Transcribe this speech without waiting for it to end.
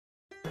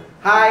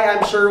Hi, I'm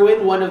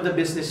Sherwin, one of the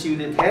business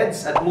unit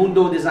heads at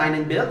Mundo Design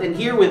and Build, and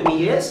here with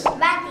me is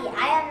Matteo.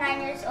 I am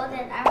 9 years old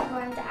and I'm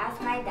going to ask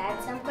my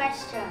dad some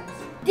questions.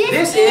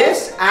 This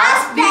is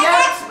Ask the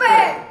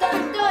Expert!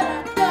 Dun, dun,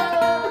 dun,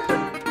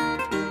 dun.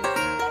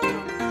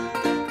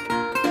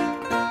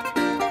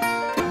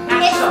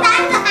 It's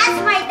time to ask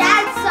my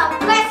dad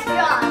some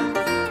questions.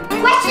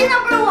 Question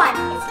number 1.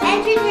 Is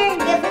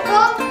engineering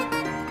difficult?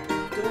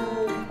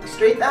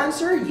 Straight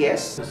answer,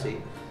 yes.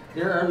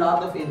 There are a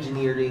lot of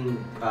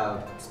engineering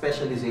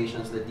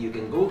specializations that you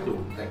can go to.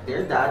 Like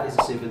their dad is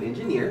a civil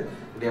engineer.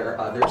 There are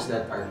others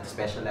that are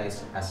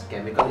specialized as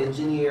chemical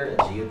engineer,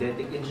 a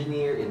geodetic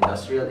engineer,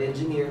 industrial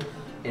engineer.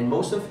 And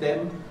most of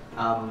them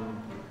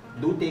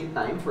do take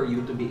time for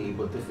you to be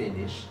able to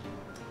finish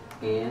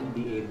and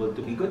be able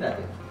to be good at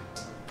it.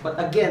 But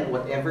again,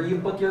 whatever you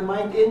put your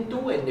mind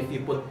into, and if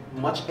you put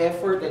much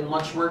effort and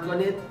much work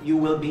on it, you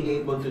will be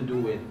able to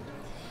do it.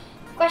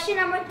 Question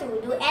number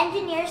 2. Do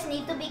engineers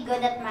need to be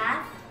good at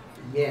math?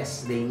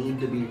 Yes, they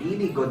need to be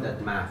really good at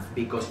math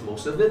because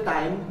most of the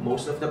time,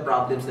 most of the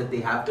problems that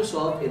they have to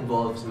solve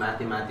involves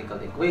mathematical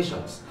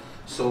equations.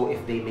 So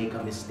if they make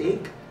a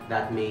mistake,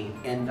 that may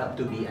end up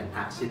to be an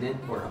accident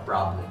or a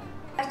problem.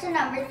 Question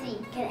number 3.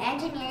 Can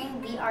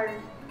engineering be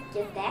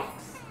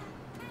architects?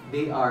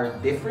 They are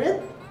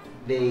different,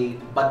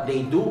 but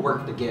they do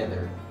work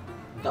together.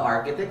 The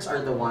architects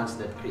are the ones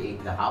that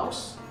create the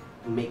house,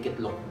 make it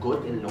look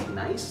good and look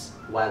nice,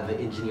 while the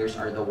engineers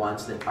are the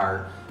ones that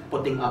are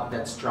putting up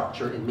that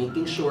structure and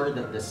making sure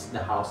that the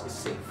house is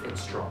safe and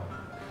strong.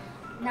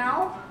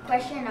 Now,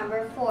 question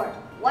number 4.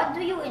 What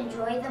do you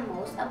enjoy the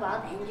most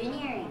about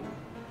engineering?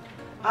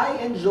 I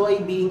enjoy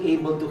being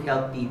able to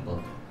help people.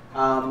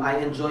 I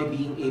enjoy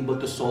being able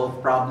to solve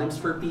problems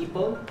for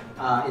people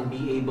and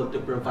be able to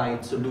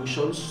provide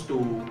solutions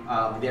to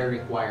their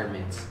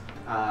requirements.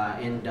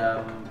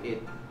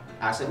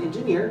 As an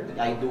engineer,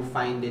 I do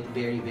find it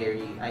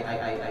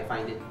I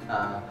find it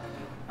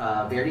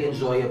very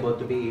enjoyable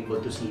to be able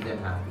to see them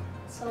happy.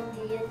 So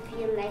do you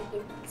feel like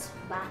it's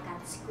back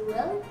at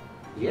school?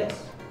 Yes,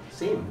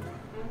 same.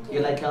 Okay.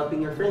 You like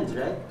helping your friends,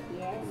 right?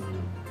 Yes.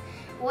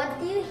 What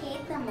do you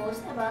hate the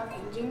most about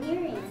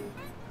engineering?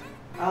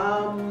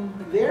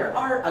 There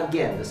are,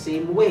 again, the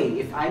same way.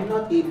 If I'm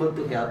not able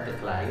to help the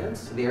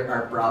clients, there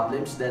are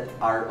problems that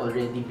are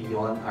already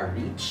beyond our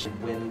reach.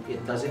 When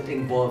it doesn't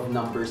involve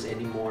numbers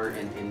anymore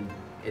and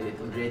it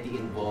already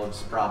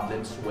involves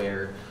problems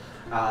where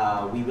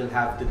we will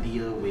have to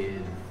deal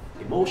with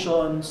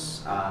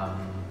emotions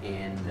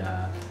and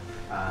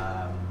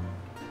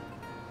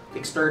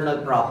external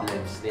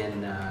problems,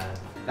 then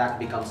that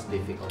becomes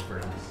difficult for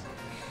us.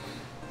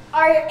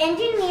 Are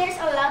engineers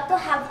allowed to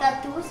have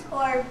tattoos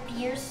or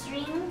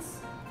piercings?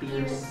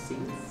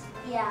 Piercings?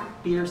 Yeah.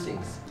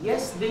 Piercings.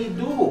 Yes, they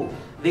do.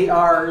 They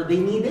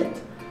need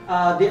it.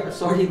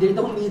 They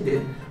don't need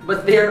it.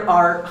 But there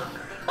are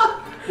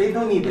they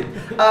don't need it.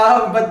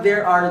 But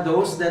there are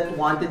those that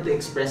wanted to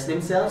express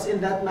themselves in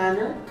that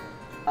manner.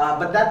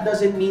 But that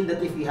doesn't mean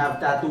that if you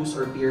have tattoos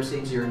or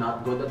piercings, you're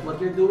not good at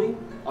what you're doing.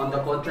 On the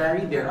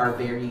contrary,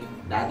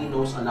 Daddy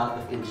knows a lot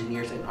of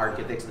engineers and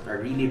architects that are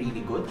really,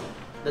 really good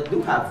that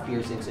do have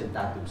piercings and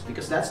tattoos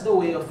because that's the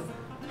way of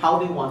how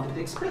they wanted to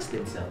express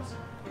themselves.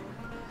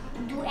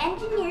 Do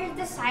engineers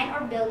design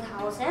or build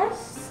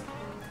houses?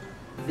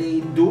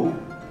 They do.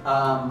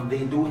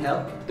 They do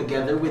help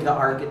together with the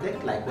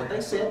architect, like what I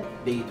said.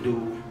 They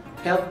do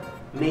help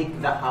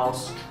make the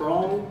house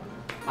strong,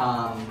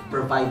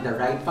 provide the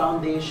right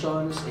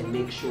foundations, and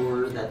make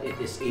sure that it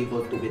is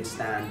able to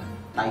withstand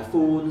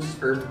typhoons,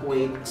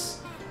 earthquakes,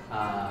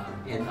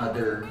 and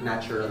other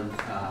natural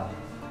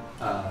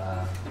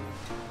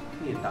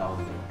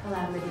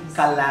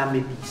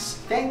calamities.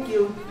 Thank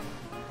you.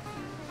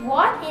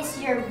 What is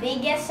your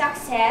biggest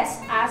success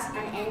as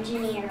an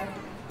engineer?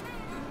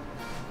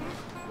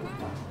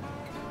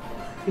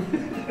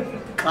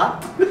 Cut?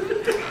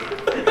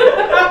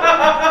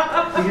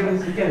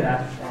 Sige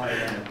na. Sorry.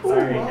 Oh,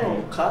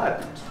 wow,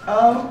 cut.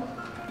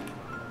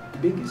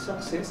 Biggest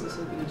success as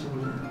an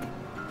engineer?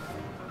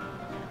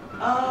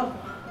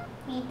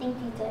 Meeting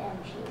Tito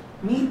MG.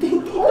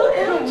 Meeting Tito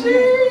MG!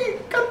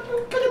 Cut you!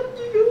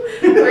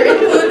 We're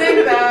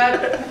including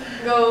that.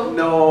 Go.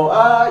 No,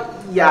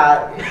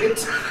 yeah,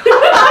 it's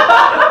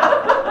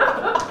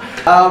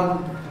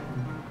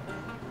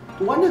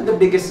one of the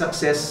biggest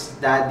success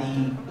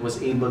Daddy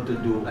was able to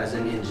do as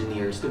an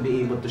engineer is to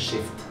be able to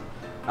shift.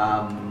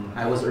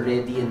 I was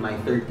already in my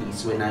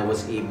 30s when I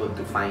was able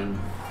to find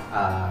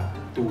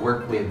to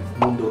work with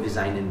Mundo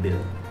Design and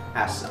Build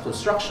as a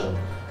construction.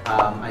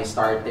 I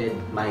started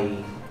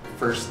my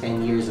first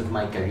 10 years of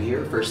my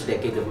career, first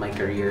decade of my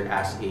career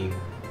as a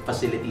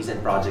facilities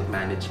and project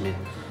management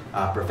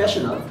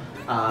professional,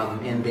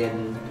 and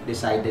then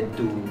decided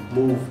to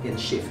move and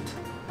shift.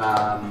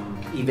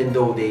 Even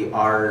though they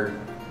are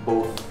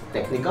both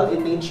technical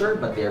in nature,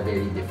 but they are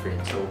very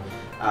different. So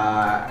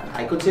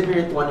I consider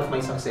it one of my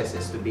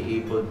successes to be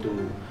able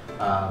to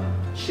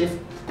shift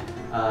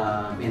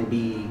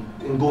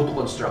and go to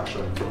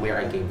construction from where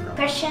I came from.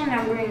 Question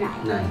number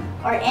 9. 9.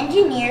 Are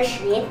engineers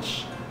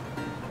rich?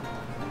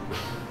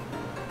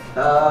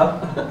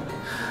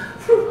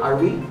 Are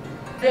we?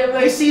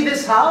 You see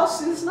this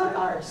house? It's not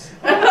ours.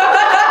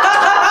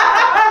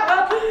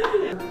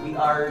 We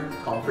are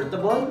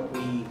comfortable.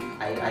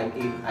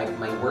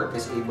 My work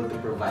is able to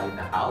provide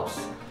a house,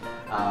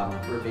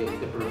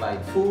 to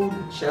provide food,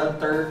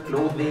 shelter,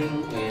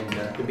 clothing, and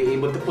to be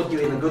able to put you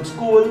in a good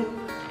school,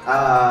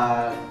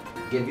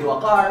 give you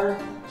a car.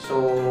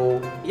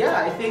 So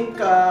yeah, I think,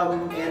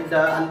 and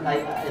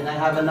I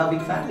have a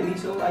loving family.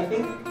 So I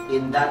think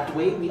in that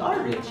way we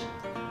are rich.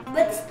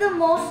 What's the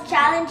most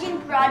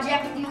challenging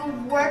project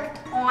you've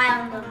worked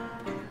on?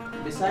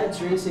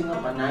 Besides raising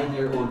up a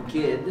 9-year-old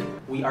kid,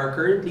 we are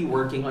currently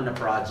working on a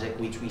project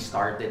which we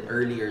started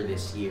earlier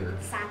this year.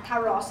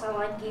 Santa Rosa,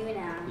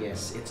 Laguna.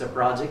 Yes, it's a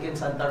project in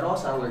Santa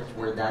Rosa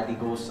where Daddy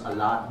goes a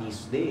lot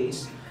these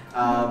days.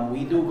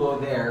 We do go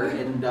there,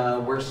 and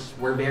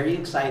we're very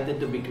excited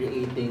to be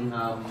creating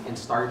and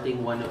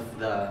starting one of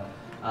the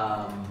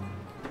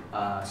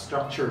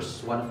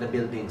structures, one of the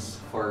buildings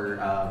for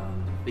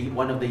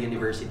one of the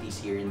universities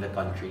here in the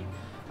country.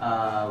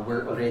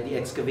 We're already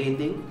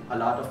excavating a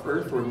lot of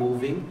earth. We're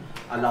moving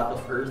a lot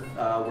of earth.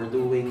 We're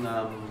doing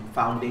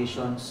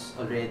foundations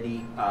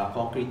already,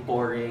 concrete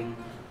pouring,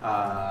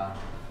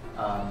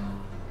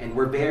 and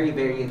we're very,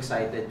 very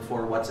excited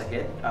for what's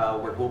ahead.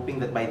 We're hoping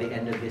that by the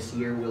end of this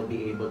year, we'll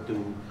be able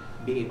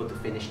to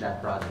finish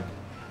that project.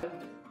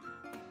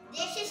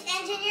 This is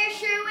Engineer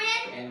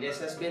Sherwin. And this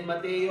has been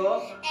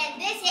Matteo.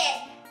 And this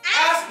is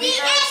Ask the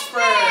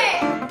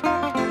Expert!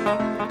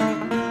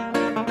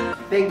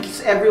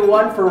 Thanks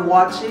everyone for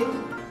watching.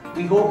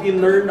 We hope you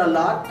learned a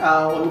lot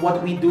on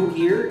what we do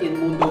here in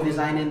Mundo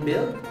Design and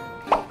Build.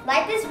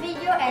 Like this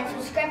video and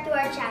subscribe to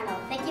our channel.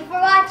 Thank you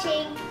for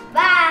watching.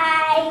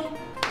 Bye!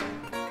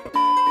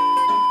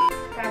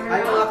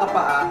 Hi mga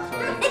kapaa.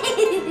 Sorry.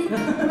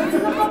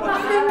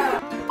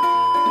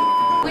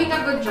 Doing a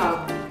good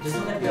job. Just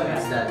look at the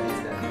It's that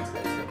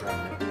the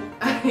problem.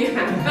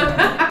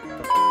 Yeah.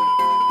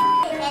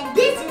 And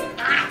this is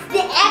Ask the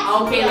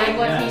Expert. Okay, like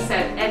what he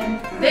said. And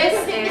this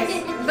is